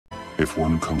If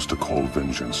one comes to call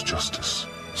vengeance justice,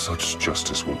 such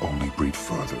justice will only breed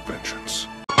further vengeance.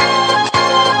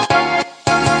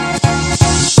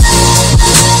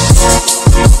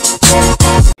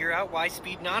 Figure out why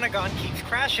Speed Nonagon keeps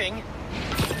crashing.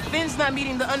 Finn's not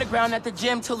meeting the underground at the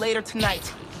gym till later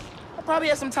tonight. I'll probably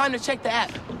have some time to check the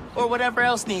app, or whatever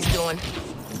else needs doing.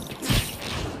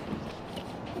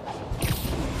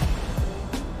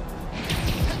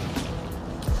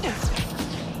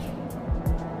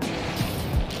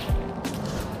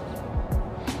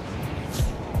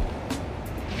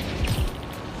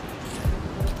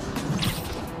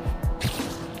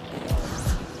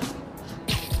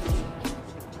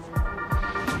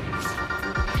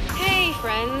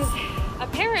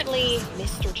 Apparently,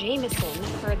 Mr. Jameson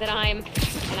heard that I'm,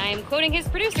 and I am quoting his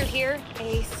producer here,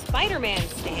 a Spider-Man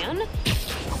stan.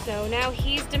 So now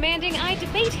he's demanding I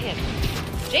debate him.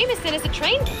 Jameson is a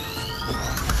trained...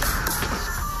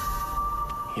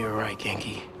 You're right,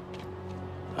 Genki.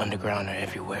 Underground are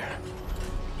everywhere.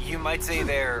 You might say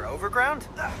they're overground?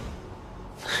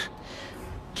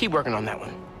 Keep working on that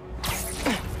one.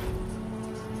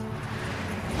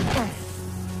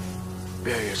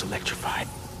 Barrier's electrified.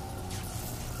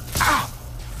 Ow!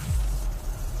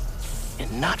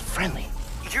 And not friendly.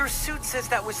 Your suit says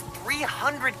that was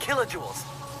 300 kilojoules.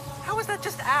 How is that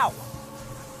just ow?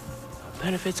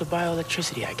 Benefits of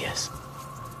bioelectricity, I guess.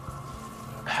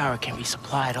 Power can be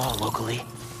supplied all locally.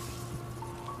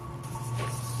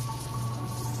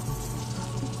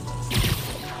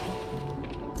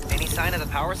 Any sign of the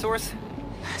power source?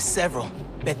 Several.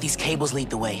 Bet these cables lead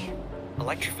the way.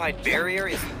 Electrified barrier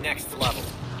is next level.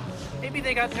 Maybe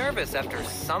they got nervous after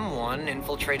someone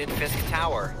infiltrated Fisk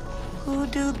Tower. Who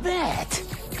do that?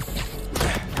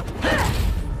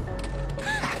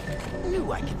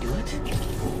 Knew I could do it.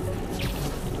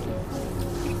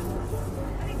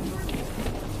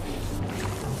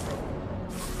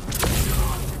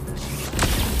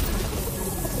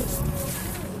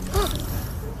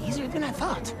 Easier than I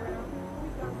thought.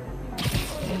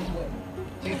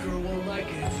 Tinker won't like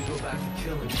it if we go back to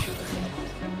killing each other.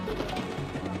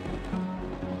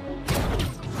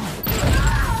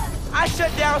 I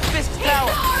shut down Fisk's Tower,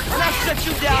 and I shut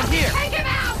you down here. Take him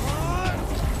out!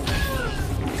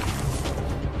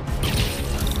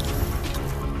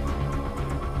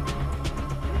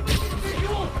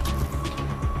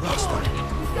 Lost one.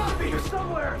 He's gotta be here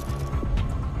somewhere!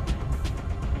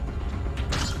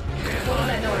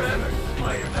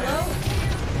 Hello?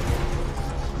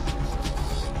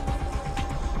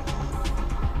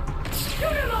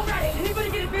 Shoot him already! Anybody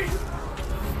get a vision?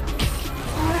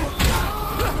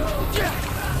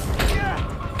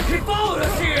 He followed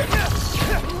us here!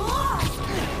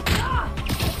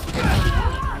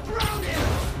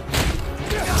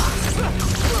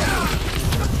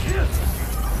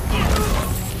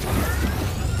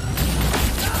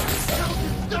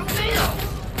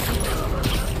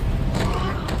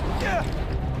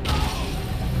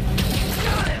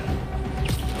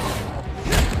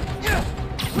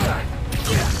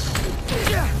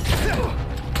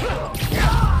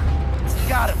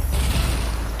 Got him.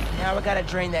 Now I gotta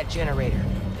drain that generator.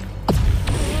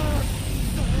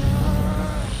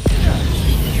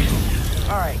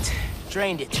 All right,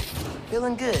 drained it.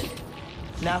 Feeling good.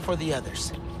 Now for the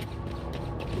others.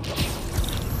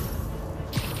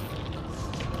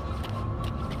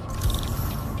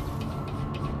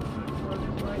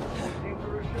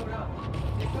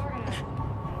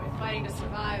 We're fighting to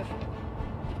survive.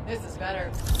 This is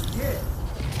better.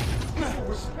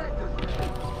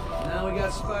 Now we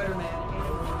got Spider-Man.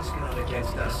 He's going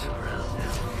against us.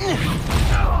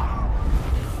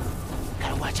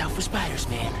 Gotta watch out for spiders,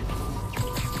 man.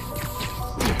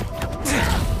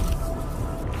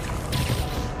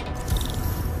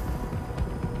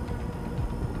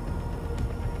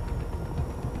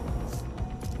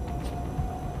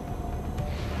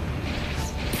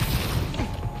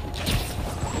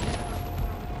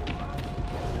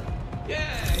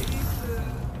 Yeah, he's,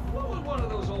 what was one of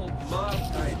those old mobs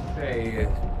I'd say?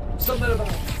 Something about...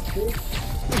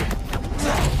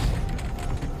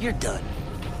 You're done.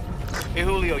 Hey,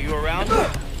 Julio, you around?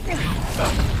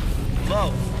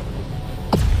 Mo.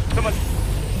 Someone...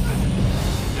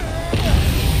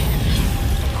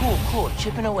 Cool,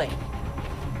 chipping away.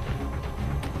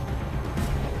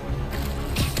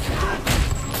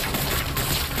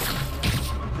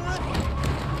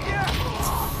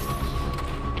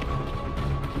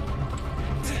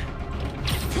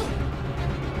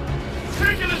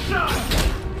 Taking a shot!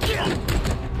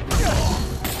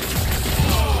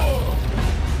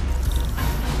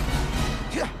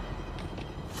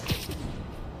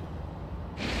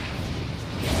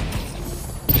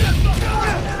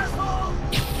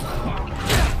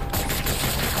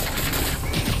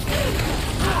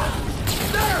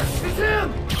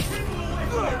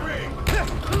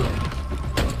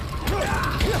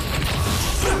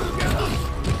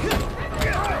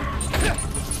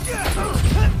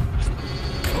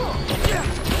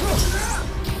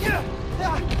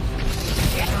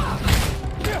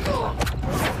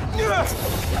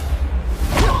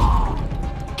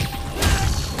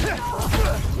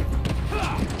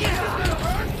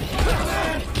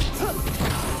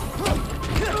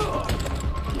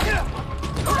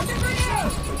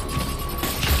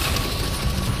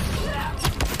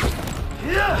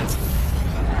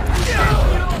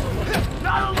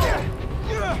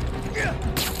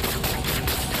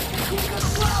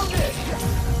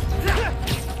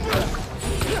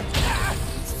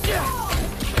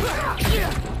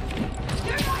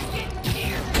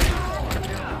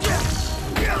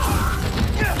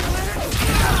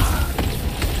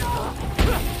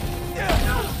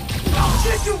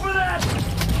 Get you for that!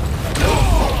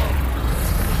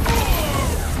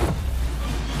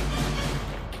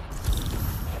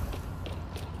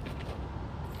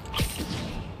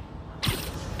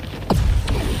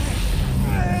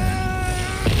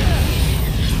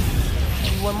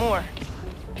 One more.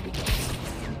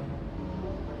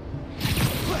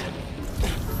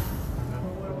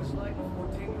 What it was like before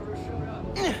Tinkerer showed up.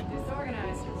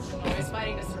 Disorganized. Always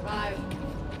fighting to survive.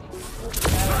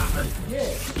 Yeah.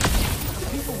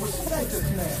 People respect us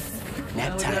now.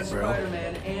 Nap time, bro.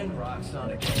 Spider-Man and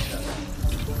Roxxon against us.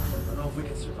 I don't know if we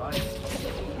can survive it.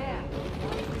 Yeah.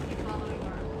 Keep following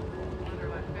her. Wonder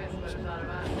what Chris would have thought of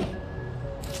us.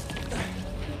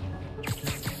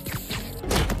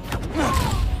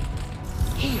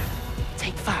 Here,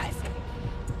 take 5.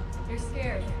 You're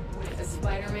scared. Is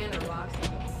Spider-Man or Roxy?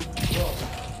 Whoa.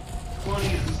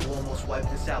 Plenty of people almost wiped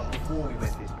us out before we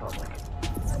went this public.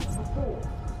 Before.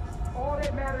 All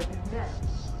that matters is now.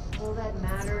 All that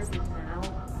matters is now.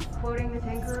 Quoting the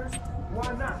Tinkerer?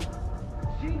 Why not?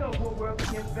 She knows what we're up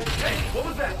against. Hey, what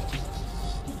was that?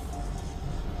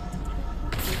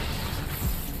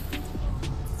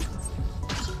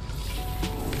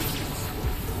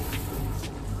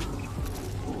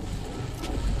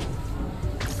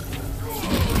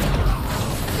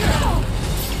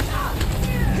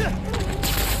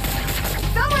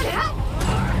 Someone help!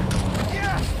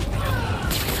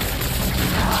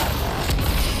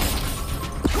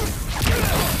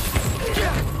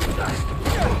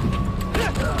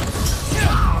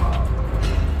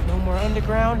 No more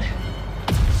underground.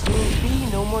 Soon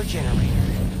be no more generator.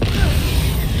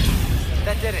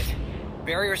 That did it.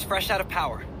 Barrier's fresh out of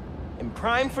power. And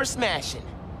primed for smashing.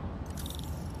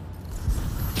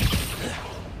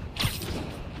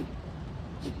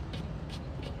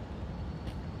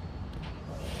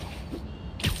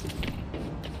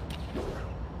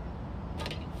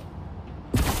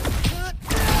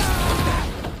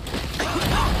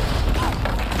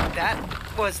 That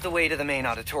was the way to the main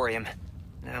auditorium.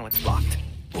 Now it's locked.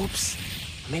 Oops.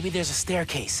 Maybe there's a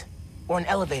staircase. Or an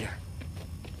elevator.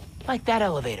 Like that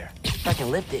elevator. If I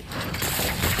can lift it.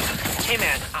 Hey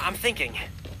man, I'm thinking.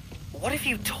 What if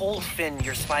you told Finn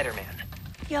you're Spider-Man?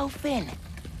 Yo, Finn.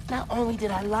 Not only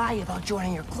did I lie about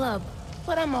joining your club,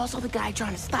 but I'm also the guy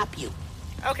trying to stop you.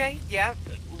 Okay, yeah,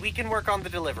 we can work on the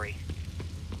delivery.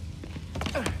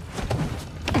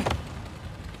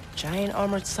 Giant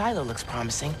armored silo looks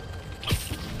promising.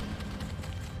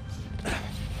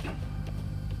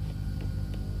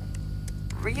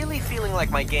 Really feeling like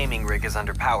my gaming rig is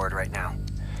underpowered right now.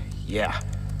 Yeah.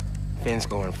 Finn's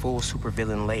going full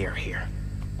supervillain layer here.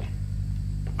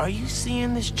 Are you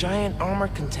seeing this giant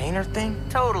armored container thing?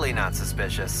 Totally not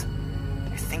suspicious.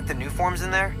 You think the new form's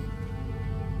in there?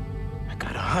 I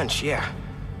got a hunch, yeah.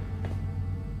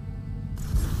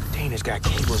 Container's got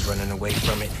cables running away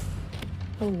from it.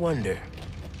 No wonder.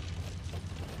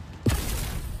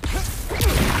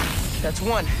 That's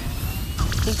one.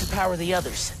 Need to power the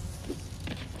others.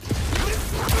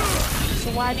 So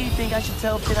why do you think I should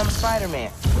tell Finn I'm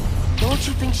Spider-Man? Don't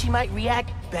you think she might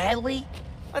react badly?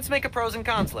 Let's make a pros and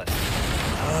cons list.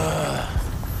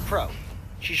 Pro.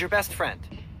 She's your best friend.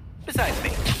 Besides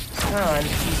me. Con,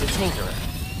 she's a tinkerer.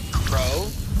 Pro.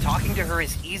 Talking to her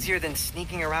is easier than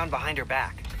sneaking around behind her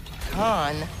back.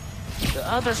 Con, the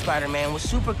other Spider-Man was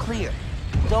super clear.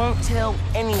 Don't tell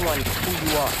anyone who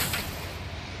you are.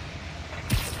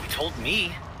 You told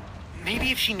me.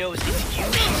 Maybe if she knows it's you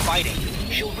she's fighting,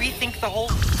 she'll rethink the whole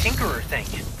Tinkerer thing.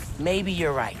 Maybe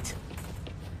you're right.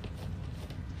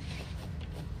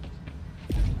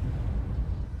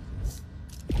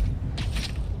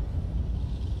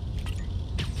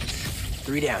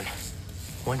 Three down.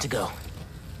 One to go.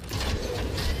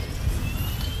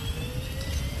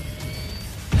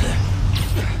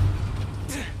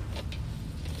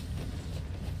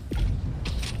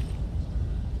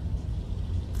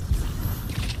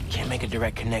 Can't make a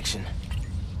direct connection.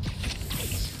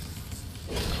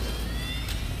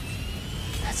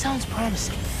 That sounds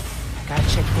promising. Gotta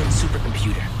check Finn's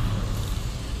supercomputer.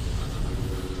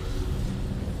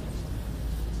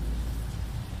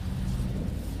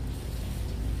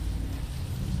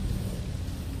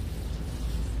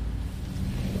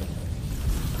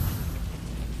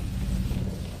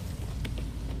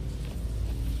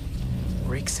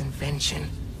 Rick's invention.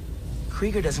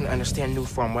 Krieger doesn't understand new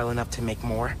form well enough to make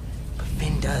more, but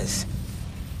Finn does.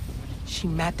 She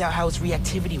mapped out how its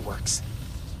reactivity works.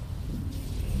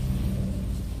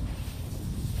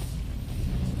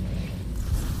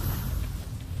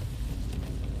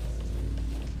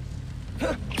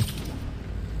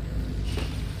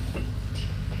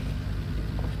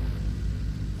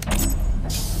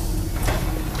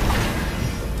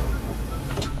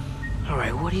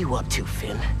 What are you up to,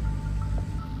 Finn?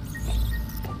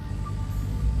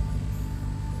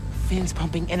 Finn's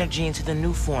pumping energy into the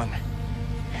new form,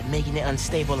 and making it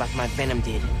unstable like my venom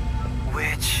did.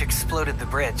 Which exploded the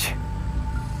bridge.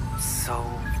 So,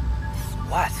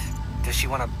 what? Does she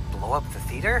want to blow up the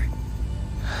theater?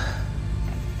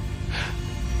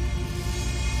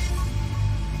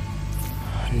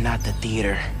 Not the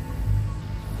theater.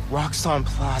 Roxxon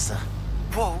Plaza.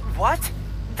 Whoa, what?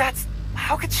 That's...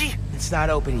 how could she... It's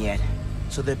not open yet,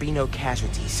 so there'll be no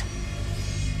casualties.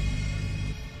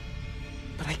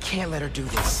 But I can't let her do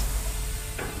this.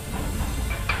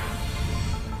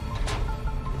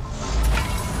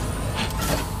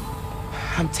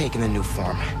 I'm taking the new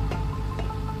form.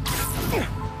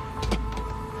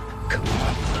 Come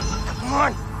on. Come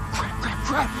on!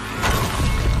 Crap!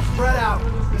 Spread out.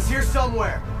 He's here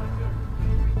somewhere.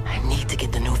 I need to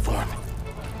get the new form.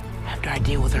 After I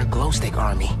deal with her glowstick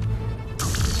army.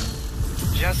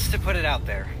 Just to put it out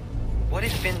there, what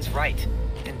if Finn's right,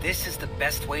 and this is the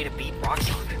best way to beat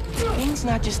Roxxon? Finn's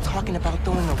not just talking about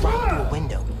throwing a rock through a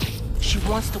window. She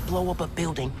wants to blow up a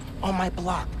building on my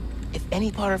block. If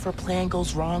any part of her plan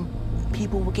goes wrong,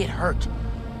 people will get hurt.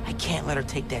 I can't let her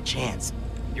take that chance.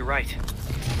 You're right.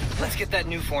 Let's get that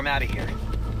new form out of here.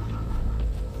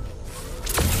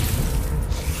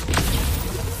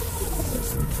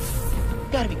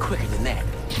 Gotta be quicker than that.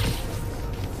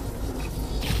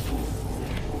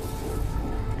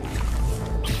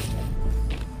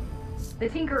 The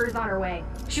Tinkerer's on her way.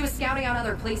 She was scouting out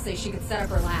other places she could set up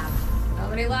her lab. How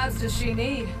many labs does she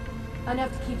need?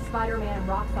 Enough to keep Spider-Man and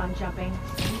Roxxon jumping.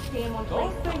 You stay in one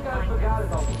place. Don't think I forgot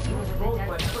about the broke my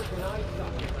freaking eyes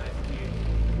out last year.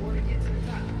 Before to get to the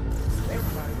top.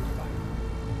 Everybody was fighting.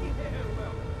 Yeah,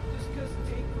 well, just because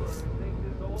Tinkerer thinks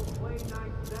this old play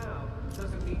nice now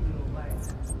doesn't mean it'll last.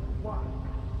 Why?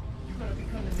 You gonna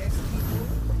become the next people?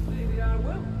 Maybe I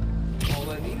will. All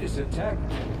I need is a tech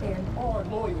and our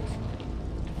loyalty,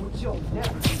 which you'll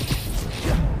never get.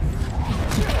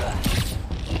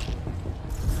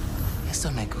 Eso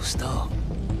me gustó.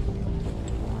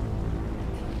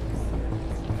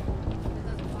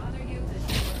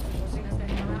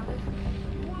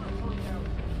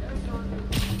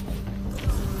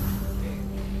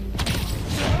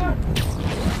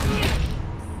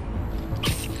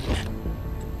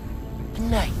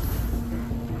 Night.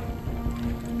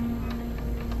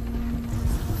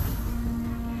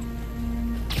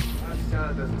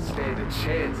 Roxxon doesn't stand a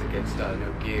chance against our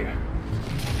new gear.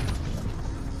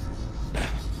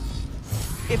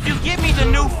 If you give me the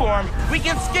new form, we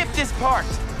can skip this part.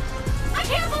 I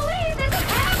can't believe this is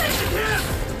happening!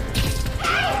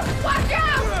 Hey! Watch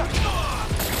out!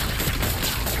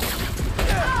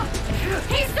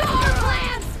 He stole our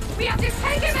plans! We have to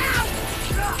take him out!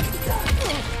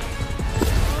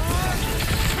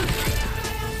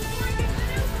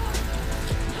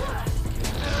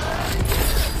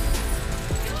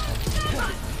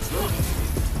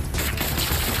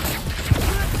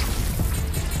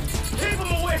 Keep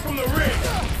him away from the ring!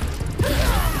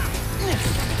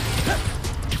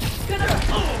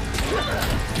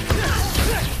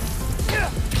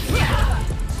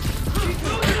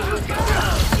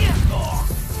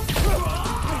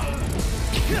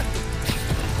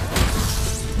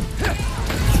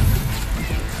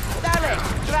 Dale,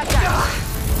 trata.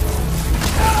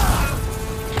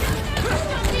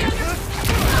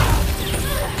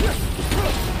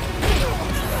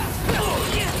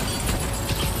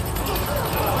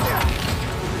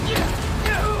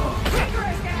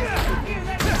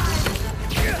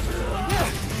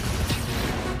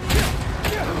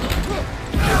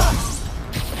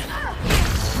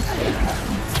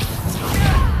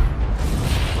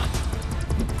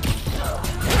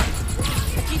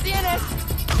 Aquí tienes.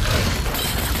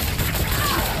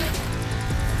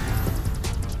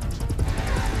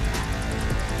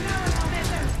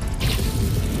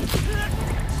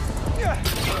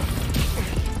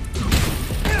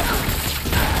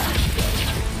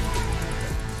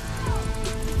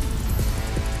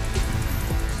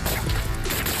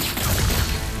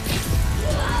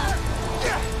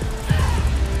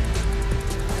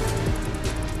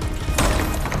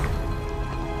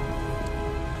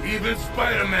 Even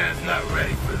Spider-Man's not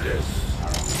ready for this.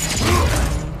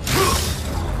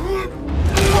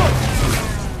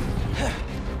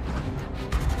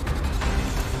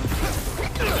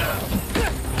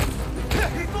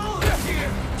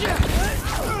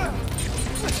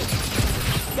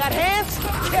 Got hands?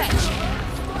 Catch.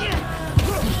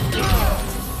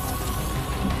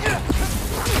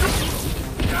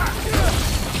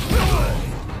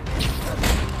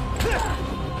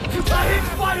 I hit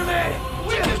Spider-Man!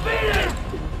 We can beat him!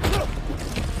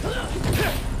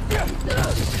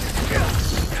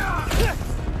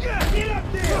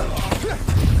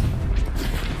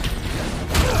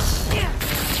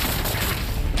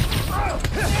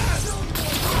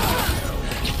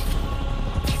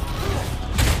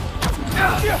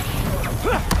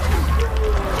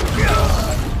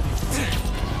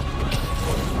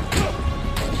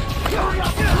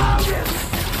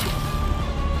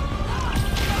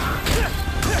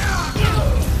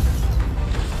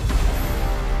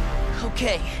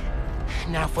 Okay,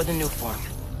 now for the new form.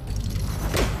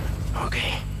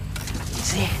 Okay,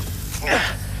 easy.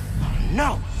 Oh,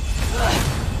 no!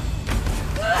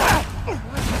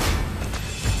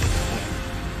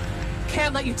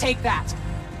 Can't let you take that.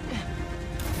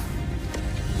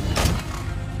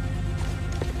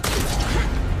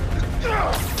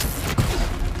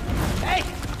 Hey!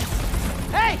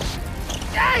 Hey!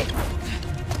 Hey!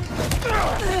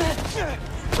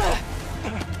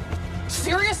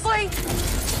 Seriously?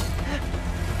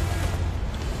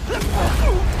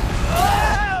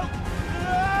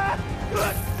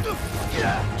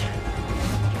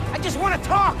 I just want to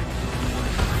talk!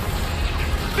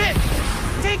 Fit!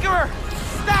 Tinkerer!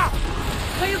 Stop!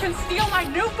 So you can steal my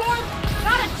new form?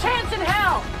 Not a chance in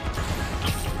hell!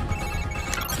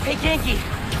 Hey, Genki!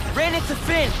 Ran into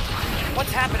Finn!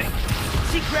 What's happening?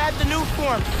 She grabbed the new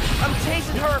form! I'm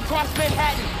chasing her across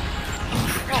Manhattan!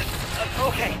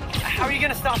 Okay, how are you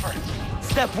gonna stop her?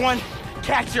 Step 1,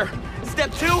 catch her.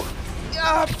 Step 2,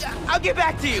 I'll get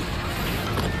back to you.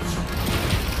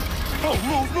 Oh,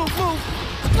 move!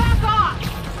 Back off!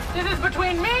 This is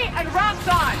between me and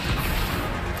Roxxon!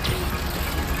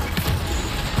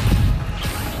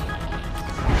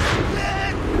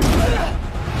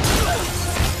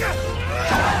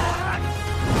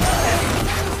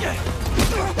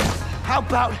 How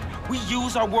about we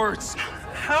use our words?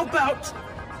 How about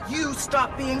you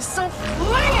stop being so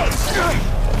flingy?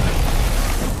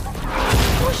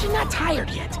 Oh, she's not tired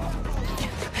yet.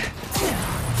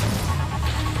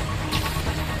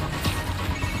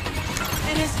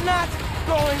 It is not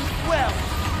going well.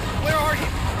 Where are you?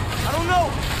 I don't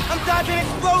know. I'm dodging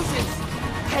explosions.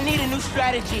 I need a new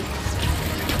strategy.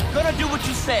 Gonna do what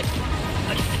you said.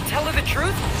 Tell her the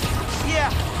truth?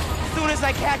 Yeah, as soon as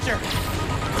I catch her.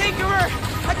 Tinkerer,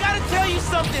 I gotta tell you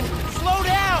something. Slow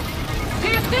down. Do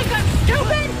you think I'm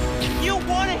stupid? You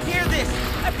wanna hear this.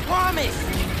 I promise.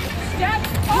 Step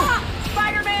off,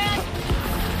 Spider-Man!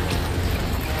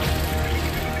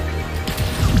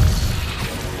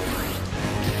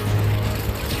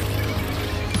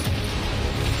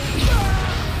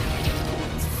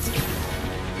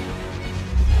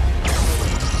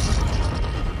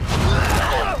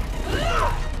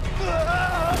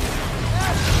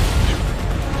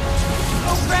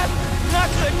 Oh crap!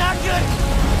 Not good!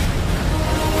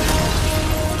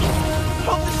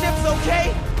 Hope the ship's okay!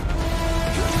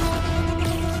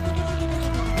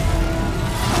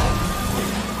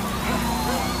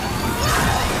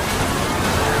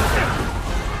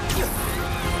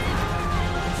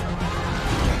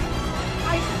 I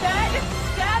said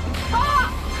step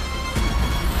off!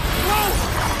 Whoa!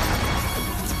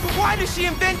 But why does she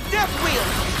invent death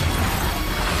wheels?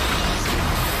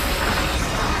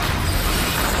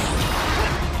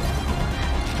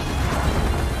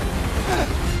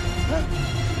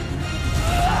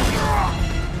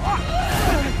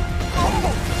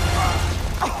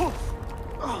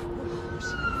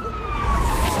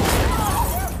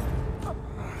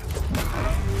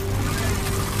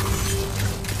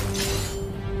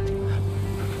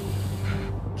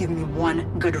 Give me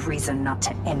one good reason not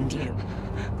to end you.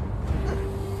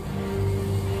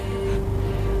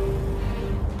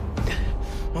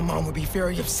 My mom would be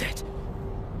very upset.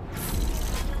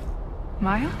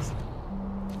 Miles?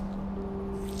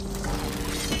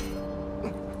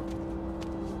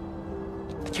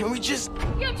 Can we just...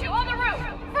 You two on the roof!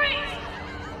 Freeze!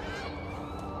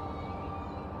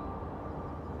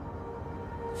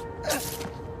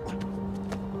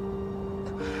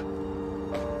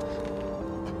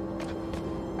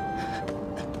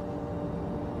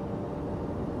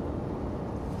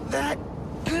 That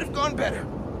could have gone better.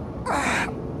 I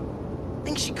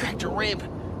think she cracked a rib.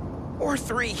 Or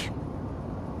 3.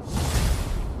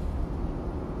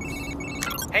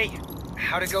 Hey,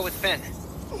 how'd it go with Finn?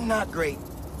 Not great.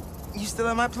 You still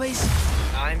at my place?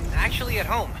 I'm actually at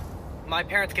home. My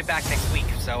parents get back next week,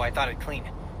 so I thought I'd clean.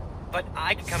 But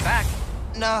I could come back.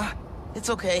 Nah, it's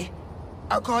okay.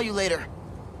 I'll call you later.